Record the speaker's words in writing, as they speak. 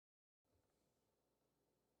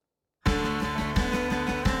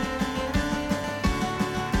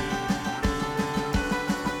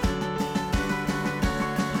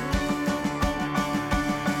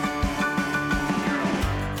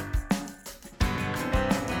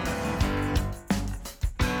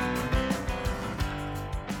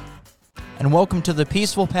and welcome to the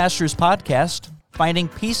Peaceful Pastures Podcast, finding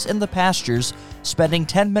peace in the pastures, spending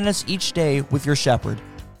 10 minutes each day with your shepherd.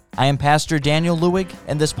 I am Pastor Daniel Lewig,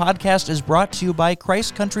 and this podcast is brought to you by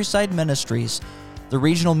Christ Countryside Ministries, the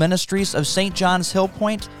regional ministries of St. John's Hill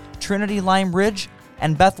Point, Trinity Lime Ridge,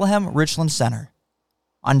 and Bethlehem Richland Center.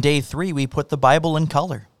 On day 3, we put the Bible in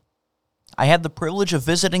color. I had the privilege of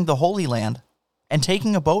visiting the Holy Land and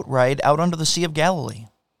taking a boat ride out under the Sea of Galilee.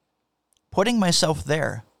 Putting myself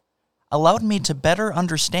there allowed me to better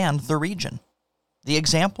understand the region, the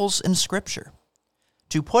examples in Scripture,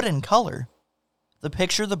 to put in color the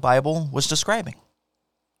picture the Bible was describing.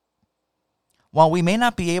 While we may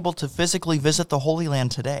not be able to physically visit the Holy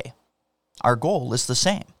Land today, our goal is the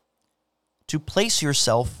same: to place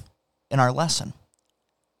yourself in our lesson.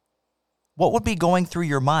 What would be going through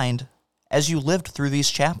your mind as you lived through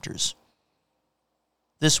these chapters?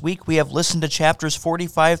 This week we have listened to chapters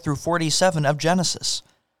 45 through 47 of Genesis.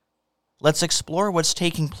 Let's explore what's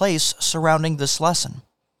taking place surrounding this lesson.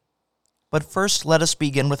 But first, let us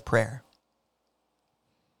begin with prayer.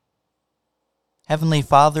 Heavenly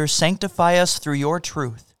Father, sanctify us through your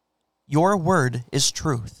truth. Your word is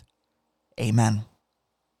truth. Amen.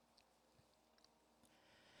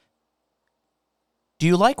 Do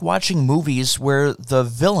you like watching movies where the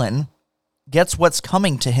villain gets what's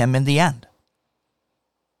coming to him in the end?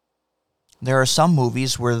 There are some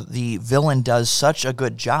movies where the villain does such a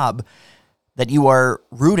good job that you are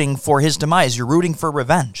rooting for his demise. You're rooting for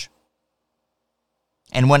revenge.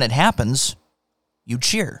 And when it happens, you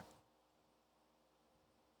cheer.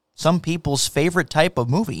 Some people's favorite type of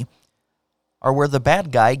movie are where the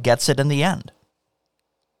bad guy gets it in the end.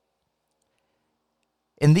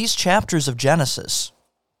 In these chapters of Genesis,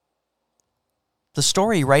 the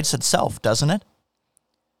story writes itself, doesn't it?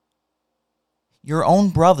 Your own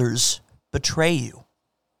brothers betray you.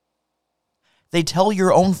 They tell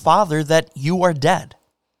your own father that you are dead.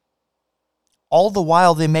 All the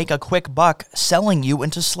while they make a quick buck selling you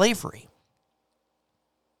into slavery.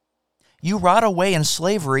 You rot away in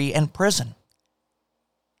slavery and prison.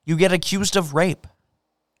 You get accused of rape.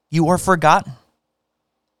 You are forgotten.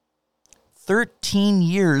 13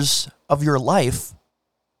 years of your life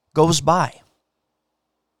goes by.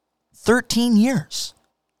 13 years.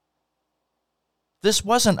 This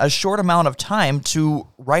wasn't a short amount of time to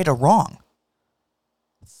right a wrong.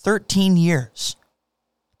 13 years.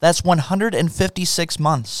 That's 156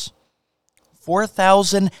 months.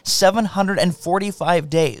 4,745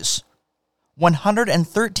 days.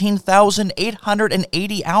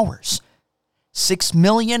 113,880 hours.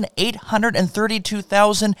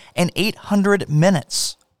 6,832,800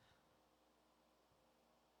 minutes.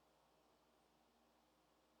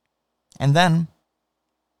 And then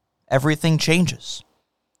everything changes.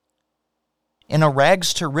 In a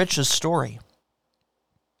rags to riches story,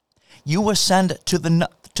 you ascend to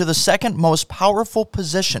the second most powerful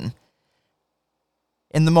position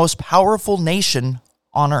in the most powerful nation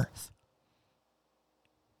on earth.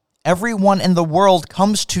 Everyone in the world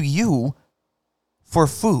comes to you for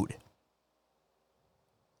food.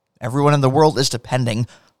 Everyone in the world is depending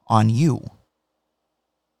on you.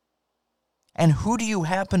 And who do you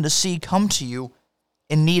happen to see come to you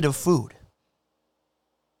in need of food?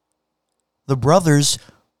 The brothers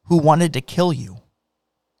who wanted to kill you,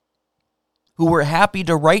 who were happy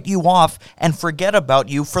to write you off and forget about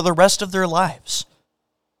you for the rest of their lives.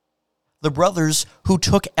 The brothers who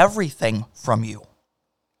took everything from you.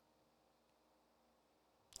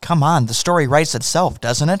 Come on, the story writes itself,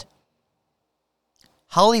 doesn't it?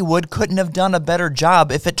 Hollywood couldn't have done a better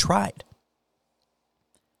job if it tried.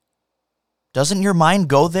 Doesn't your mind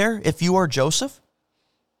go there if you are Joseph?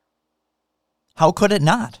 How could it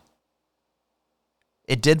not?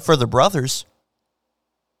 It did for the brothers.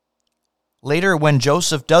 Later, when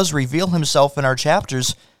Joseph does reveal himself in our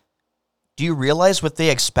chapters, do you realize what they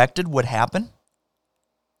expected would happen?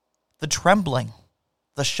 The trembling,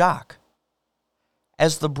 the shock.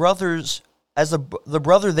 As the brother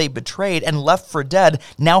they betrayed and left for dead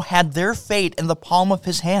now had their fate in the palm of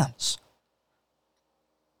his hands.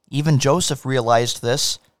 Even Joseph realized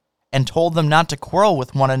this and told them not to quarrel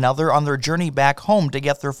with one another on their journey back home to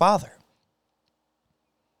get their father.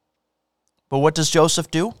 But what does Joseph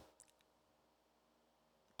do?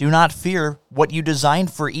 Do not fear what you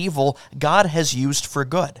designed for evil, God has used for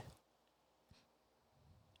good.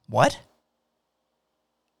 What?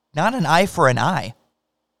 Not an eye for an eye.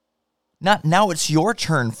 Not now it's your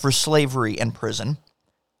turn for slavery and prison.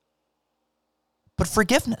 But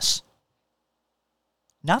forgiveness.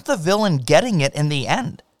 Not the villain getting it in the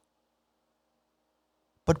end.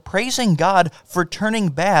 But praising God for turning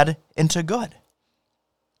bad into good.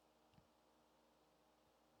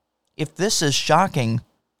 if this is shocking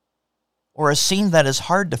or a scene that is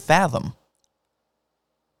hard to fathom,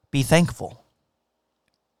 be thankful.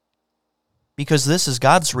 Because this is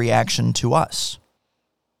God's reaction to us.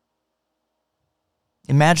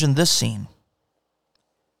 Imagine this scene.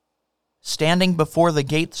 Standing before the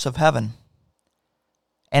gates of heaven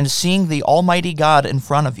and seeing the Almighty God in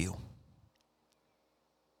front of you.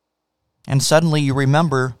 And suddenly you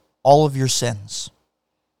remember all of your sins.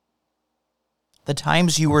 The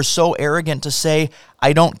times you were so arrogant to say,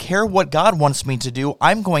 I don't care what God wants me to do,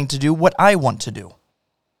 I'm going to do what I want to do.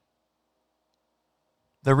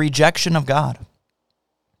 The rejection of God,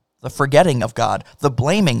 the forgetting of God, the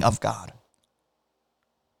blaming of God.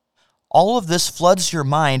 All of this floods your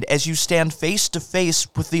mind as you stand face to face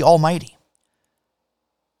with the Almighty,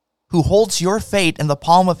 who holds your fate in the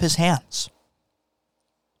palm of his hands.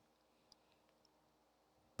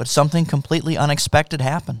 But something completely unexpected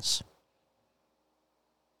happens.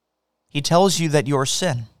 He tells you that your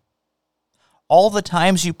sin, all the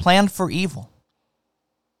times you planned for evil,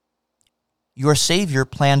 your Savior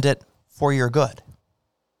planned it for your good.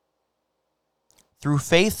 Through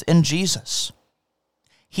faith in Jesus,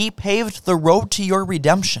 he paved the road to your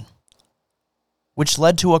redemption, which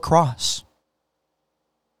led to a cross,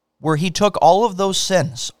 where he took all of those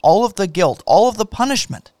sins, all of the guilt, all of the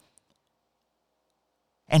punishment,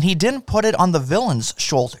 and he didn't put it on the villain's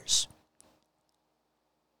shoulders.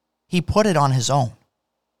 He put it on his own.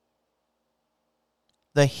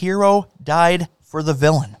 The hero died for the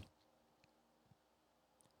villain.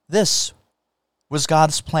 This was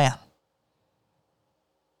God's plan.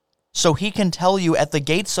 So he can tell you at the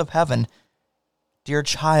gates of heaven, dear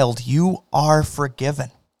child, you are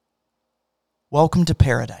forgiven. Welcome to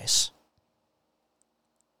paradise.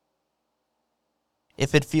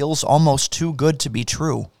 If it feels almost too good to be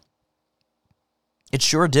true, it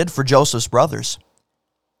sure did for Joseph's brothers.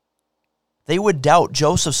 They would doubt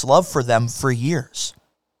Joseph's love for them for years,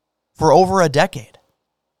 for over a decade.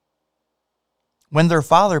 When their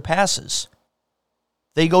father passes,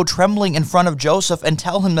 they go trembling in front of Joseph and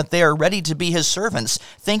tell him that they are ready to be his servants,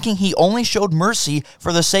 thinking he only showed mercy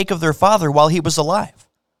for the sake of their father while he was alive.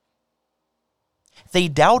 They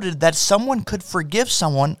doubted that someone could forgive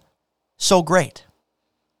someone so great.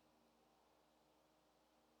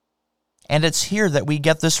 And it's here that we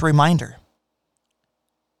get this reminder.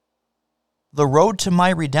 The road to my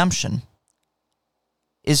redemption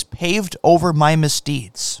is paved over my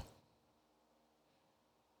misdeeds.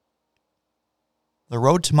 The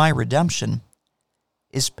road to my redemption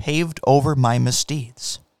is paved over my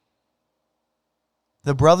misdeeds.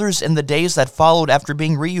 The brothers in the days that followed after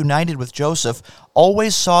being reunited with Joseph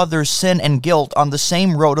always saw their sin and guilt on the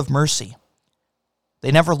same road of mercy.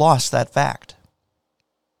 They never lost that fact.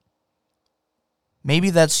 Maybe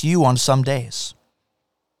that's you on some days.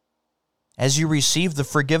 As you receive the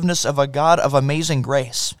forgiveness of a God of amazing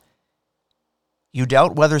grace, you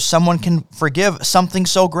doubt whether someone can forgive something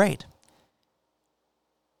so great.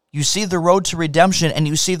 You see the road to redemption and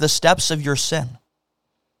you see the steps of your sin.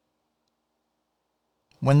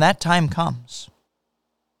 When that time comes,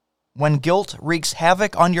 when guilt wreaks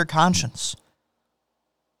havoc on your conscience,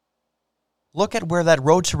 look at where that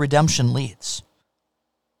road to redemption leads.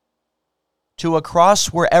 To a cross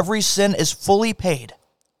where every sin is fully paid,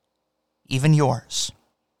 even yours.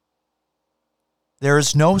 There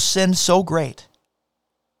is no sin so great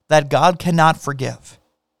that God cannot forgive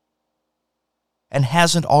and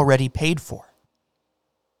hasn't already paid for.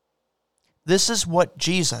 This is what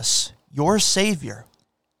Jesus, your Savior,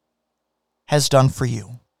 has done for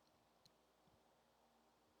you.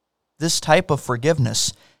 This type of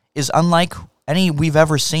forgiveness is unlike any we've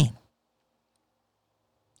ever seen.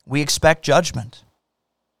 We expect judgment.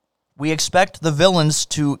 We expect the villains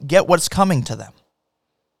to get what's coming to them.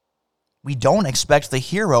 We don't expect the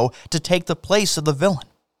hero to take the place of the villain.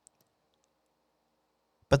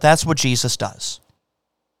 But that's what Jesus does.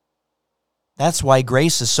 That's why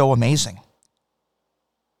grace is so amazing.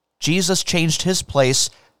 Jesus changed his place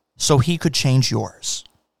so he could change yours.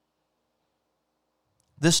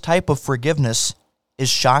 This type of forgiveness is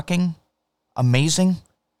shocking, amazing,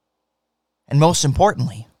 and most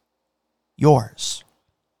importantly, yours.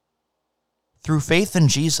 Through faith in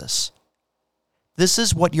Jesus, this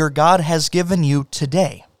is what your God has given you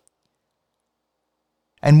today,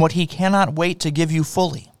 and what he cannot wait to give you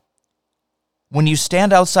fully when you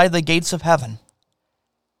stand outside the gates of heaven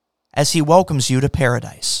as he welcomes you to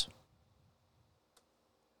paradise.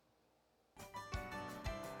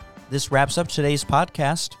 This wraps up today's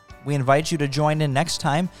podcast. We invite you to join in next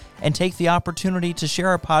time and take the opportunity to share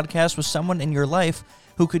our podcast with someone in your life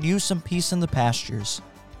who could use some peace in the pastures.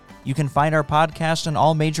 You can find our podcast on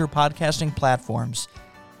all major podcasting platforms.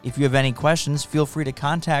 If you have any questions, feel free to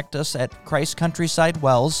contact us at Christ Countryside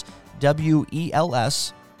Wells,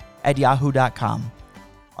 WELS, @yahoo.com.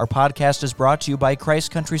 Our podcast is brought to you by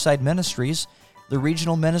Christ Countryside Ministries, the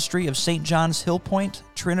regional ministry of St. John's Hill Point,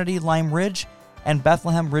 Trinity Lime Ridge, and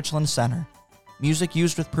Bethlehem Richland Center. Music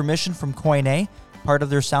used with permission from Koine, part of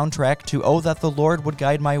their soundtrack to Oh That the Lord Would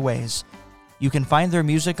Guide My Ways. You can find their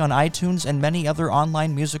music on iTunes and many other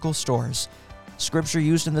online musical stores. Scripture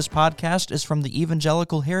used in this podcast is from the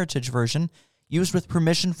Evangelical Heritage Version, used with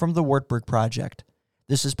permission from the Wartburg Project.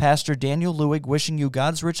 This is Pastor Daniel Lewig wishing you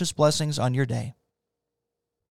God's richest blessings on your day.